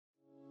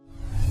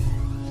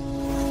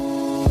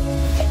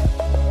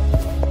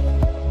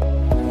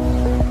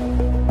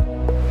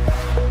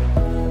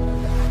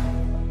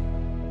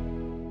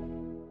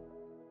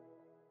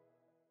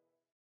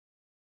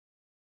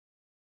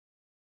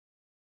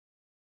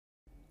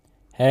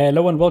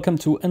Hello and welcome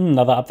to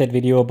another update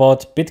video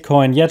about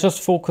Bitcoin. Yeah, just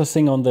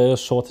focusing on the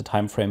shorter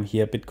time frame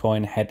here.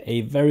 Bitcoin had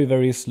a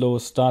very slow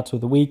start to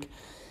the week.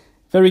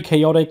 Very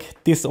chaotic,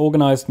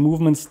 disorganized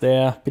movements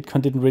there.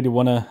 Bitcoin didn't really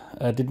wanna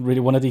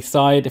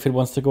decide if it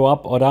wants to go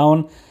up or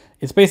down.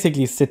 It's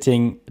basically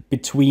sitting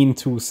between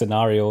two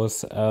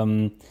scenarios.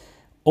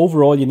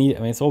 Overall,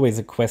 it's always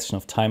a question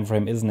of time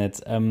frame, isn't it?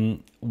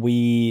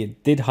 We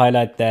did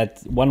highlight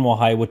that one more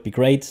high would be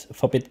great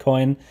for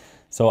Bitcoin.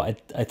 So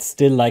I'd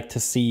still like to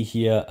see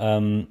here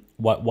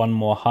one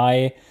more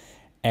high.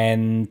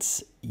 And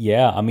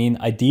yeah,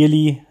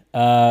 ideally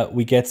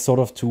we get sort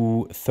of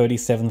to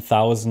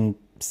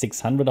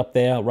 37,600 up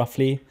there,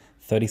 roughly.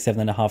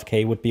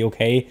 37.5K would be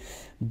okay.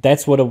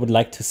 That's what I would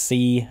like to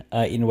see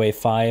in Wave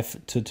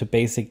 5 to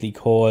basically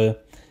call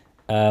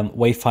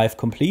Wave 5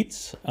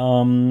 complete.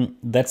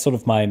 That's sort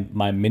of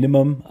my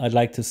minimum I'd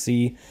like to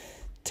see.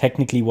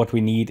 Technically, what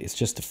we need is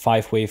just a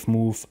 5-wave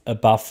move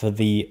above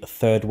the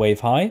third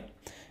wave high,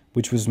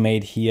 which was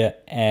made here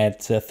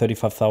at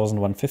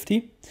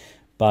 35,150.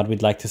 But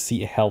we'd like to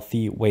see a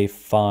healthy wave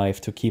 5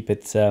 to keep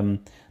it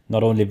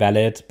not only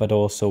valid, but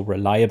also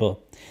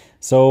reliable.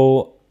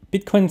 So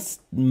Bitcoin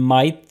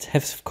might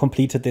have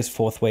completed this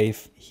fourth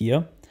wave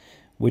here,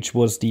 which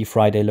was the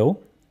Friday low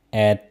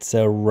at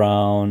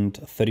around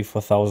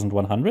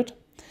 34,100.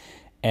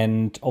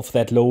 And off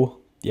that low,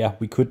 yeah,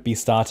 we could be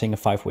starting a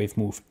 5-wave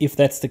move. If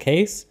that's the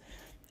case,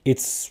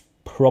 it's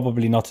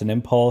probably not an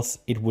impulse.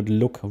 It would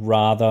look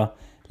rather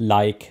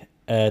like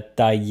a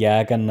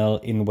diagonal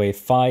in wave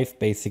 5,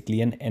 basically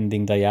an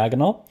ending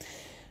diagonal,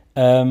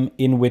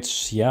 in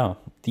which, yeah,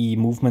 the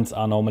movements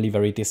are normally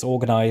very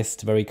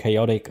disorganized, very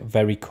chaotic,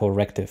 very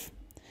corrective.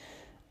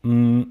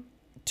 To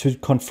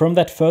confirm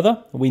that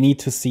further, we need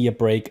to see a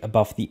break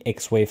above the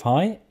X wave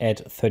high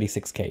at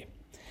 36K.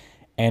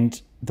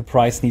 And the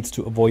price needs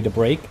to avoid a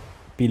break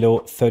below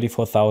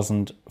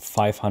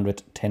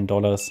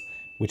 $34,510,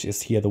 which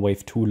is here the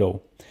wave 2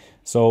 low.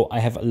 So I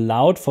have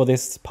allowed for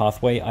this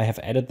pathway. I have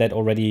added that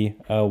already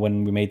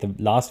when we made the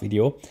last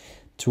video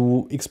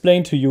to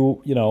explain to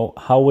you,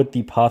 how would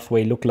the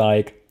pathway look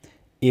like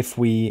if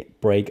we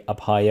break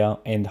up higher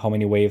and how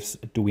many waves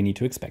do we need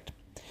to expect.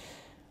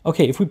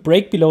 Okay, if we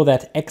break below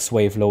that X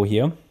wave low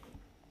here,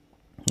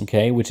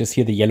 okay, which is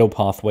here the yellow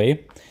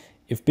pathway,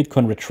 if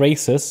Bitcoin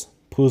retraces,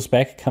 pulls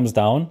back, comes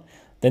down,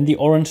 then the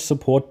orange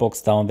support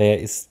box down there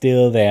is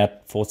still there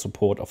for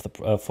support of the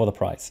for the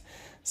price.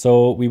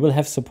 So we will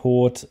have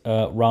support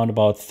around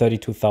about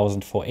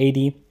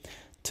 32,480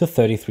 to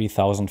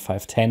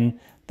 33,510.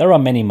 There are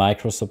many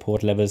micro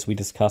support levels we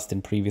discussed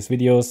in previous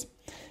videos.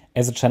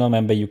 As a channel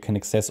member, you can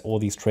access all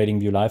these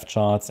TradingView live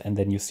charts and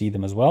then you see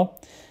them as well.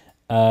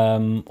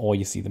 Or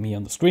you see them here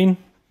on the screen.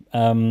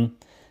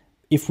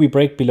 If we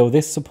break below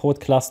this support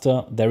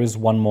cluster, there is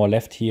one more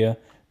left here,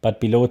 but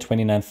below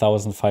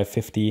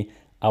 29,550,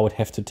 I would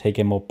have to take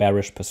a more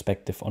bearish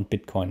perspective on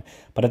Bitcoin.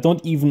 But I don't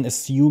even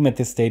assume at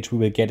this stage we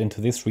will get into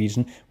this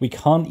region. We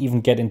can't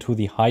even get into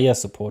the higher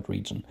support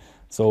region.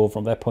 So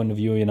from that point of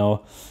view,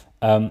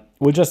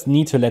 we'll just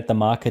need to let the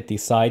market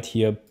decide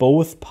here.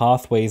 Both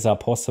pathways are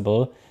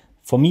possible.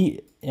 For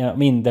me,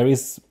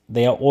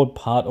 they are all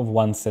part of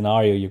one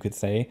scenario, you could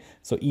say.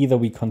 So either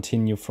we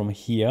continue from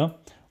here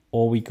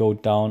or we go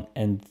down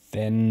and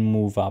then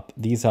move up.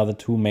 These are the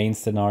two main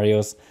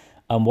scenarios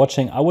I'm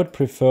watching. I would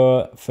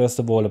prefer, first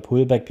of all, a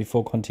pullback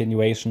before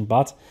continuation,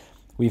 but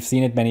we've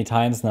seen it many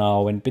times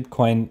now. When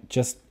Bitcoin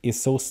just is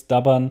so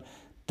stubborn,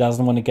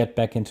 doesn't want to get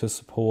back into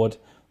support,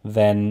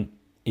 then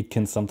it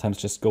can sometimes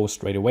just go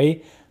straight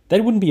away.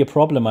 That wouldn't be a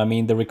problem.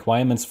 The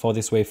requirements for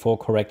this wave 4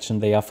 correction,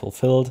 they are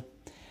fulfilled.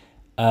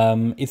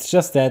 It's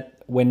just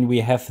that when we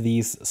have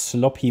these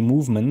sloppy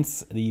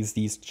movements,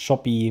 these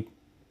choppy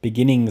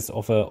beginnings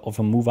of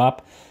a move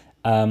up,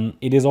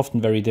 it is often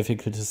very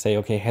difficult to say,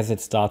 okay, has it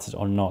started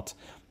or not?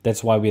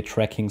 That's why we're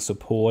tracking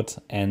support,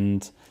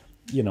 and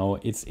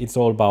it's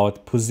all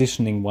about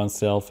positioning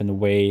oneself in a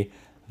way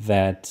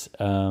that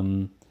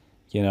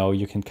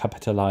you can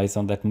capitalize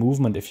on that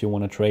movement if you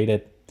want to trade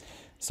it.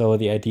 So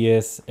the idea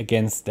is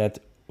against that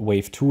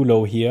wave 2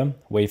 low here,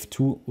 wave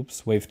 2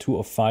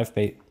 of 5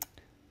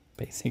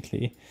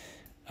 basically,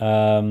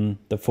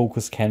 the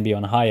focus can be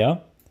on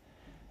higher.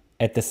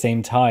 At the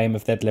same time,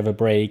 if that level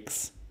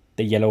breaks,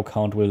 the yellow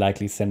count will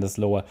likely send us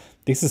lower.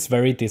 This is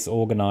very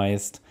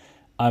disorganized.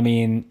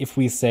 If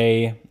we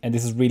say, and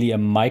this is really a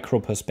micro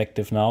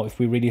perspective now, if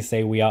we really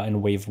say we are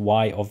in wave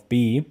Y of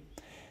B,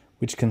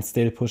 which can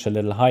still push a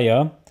little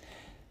higher,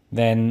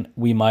 then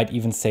we might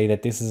even say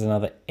that this is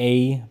another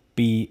A,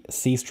 B,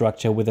 C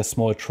structure with a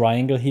small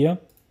triangle here.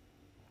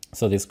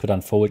 So this could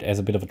unfold as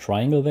a bit of a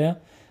triangle there.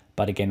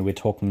 But again, we're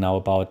talking now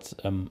about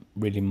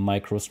really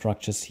micro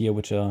structures here,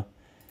 which are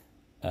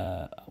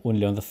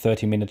only on the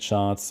 30-minute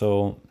chart.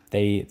 So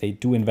they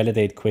do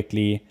invalidate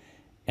quickly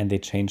and they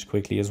change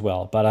quickly as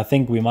well. But I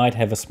think we might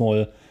have a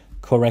small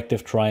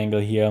corrective triangle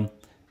here,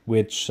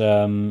 which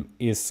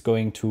is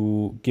going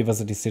to give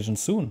us a decision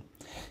soon.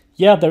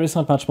 Yeah, there is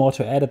not much more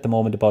to add at the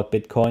moment about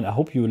Bitcoin. I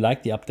hope you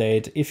liked the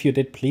update. If you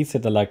did, please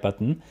hit the like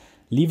button.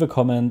 leave a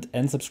comment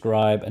and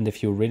subscribe. And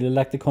if you really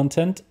like the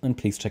content, then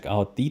please check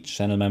out the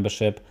channel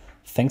membership.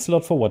 Thanks a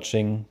lot for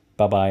watching.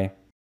 Bye bye.